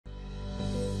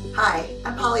Hi,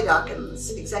 I'm Polly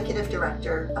Dawkins, Executive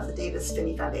Director of the Davis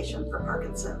Phinney Foundation for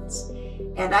Parkinson's,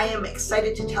 and I am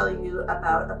excited to tell you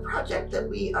about a project that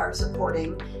we are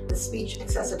supporting, the Speech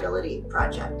Accessibility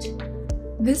Project.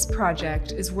 This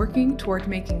project is working toward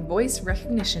making voice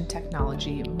recognition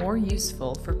technology more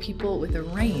useful for people with a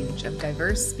range of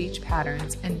diverse speech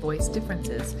patterns and voice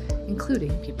differences,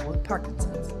 including people with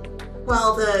Parkinson's.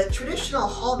 While the traditional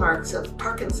hallmarks of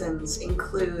Parkinson's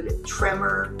include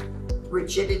tremor,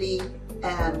 rigidity,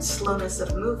 and slowness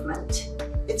of movement,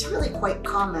 it's really quite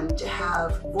common to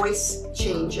have voice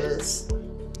changes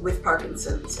with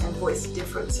Parkinson's and voice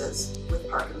differences with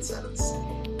Parkinson's,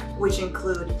 which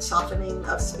include softening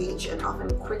of speech and often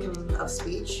quickening of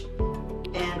speech,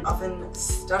 and often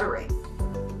stuttering,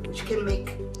 which can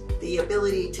make the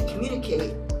ability to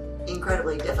communicate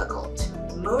incredibly difficult.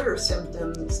 Motor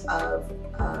symptoms of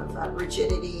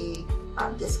rigidity,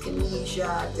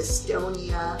 dyskinesia,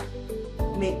 dystonia,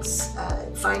 makes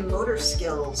fine motor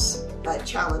skills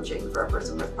challenging for a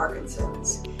person with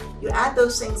Parkinson's. You add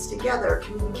those things together,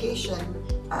 communication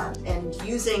and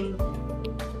using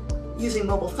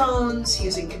mobile phones,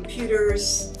 using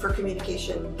computers for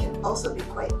communication can also be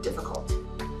quite difficult.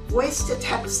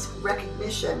 Voice-to-text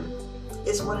recognition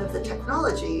is one of the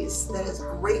technologies that has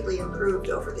greatly improved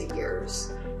over the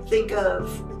years. Think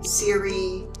of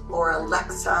Siri or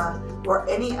Alexa or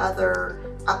any other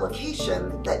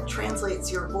application that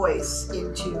translates your voice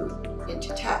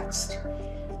into text.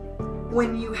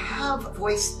 When you have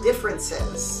voice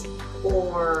differences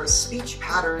or speech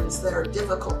patterns that are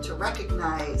difficult to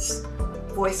recognize,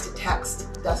 voice to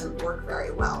text doesn't work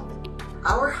very well.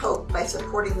 Our hope by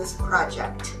supporting this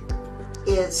project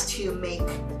is to make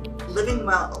living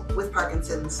well with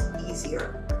Parkinson's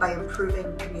easier by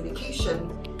improving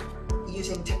communication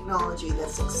using technology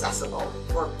that's accessible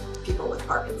for people with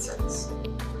Parkinson's.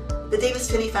 The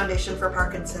Davis Phinney Foundation for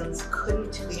Parkinson's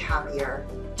couldn't be happier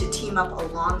to team up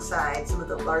alongside some of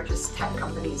the largest tech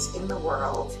companies in the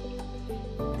world,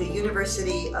 the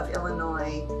University of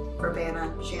Illinois,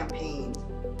 Urbana-Champaign,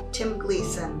 Tim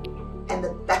Gleason, and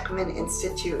the Beckman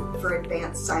Institute for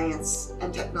Advanced Science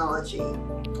and Technology,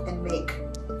 and make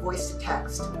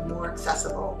voice-to-text more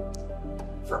accessible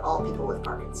for all people with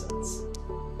Parkinson's.